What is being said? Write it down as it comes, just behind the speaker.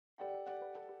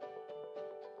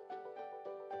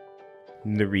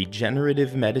The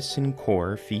Regenerative Medicine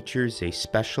Core features a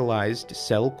specialized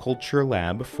cell culture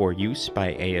lab for use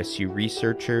by ASU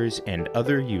researchers and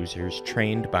other users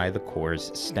trained by the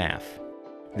Core's staff.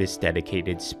 This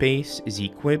dedicated space is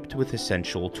equipped with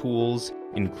essential tools,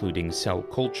 including cell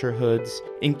culture hoods,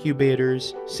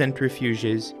 incubators,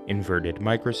 centrifuges, inverted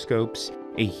microscopes,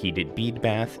 a heated bead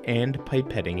bath, and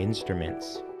pipetting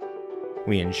instruments.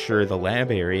 We ensure the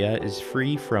lab area is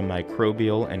free from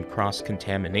microbial and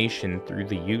cross-contamination through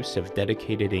the use of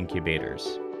dedicated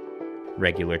incubators.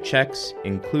 Regular checks,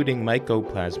 including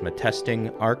Mycoplasma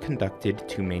testing, are conducted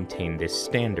to maintain this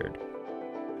standard.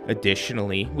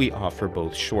 Additionally, we offer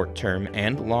both short-term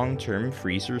and long-term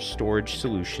freezer storage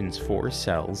solutions for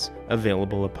cells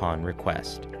available upon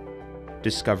request.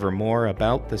 Discover more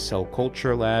about the Cell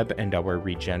Culture Lab and our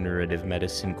Regenerative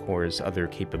Medicine Core's other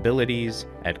capabilities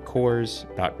at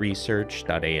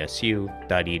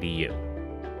cores.research.asu.edu.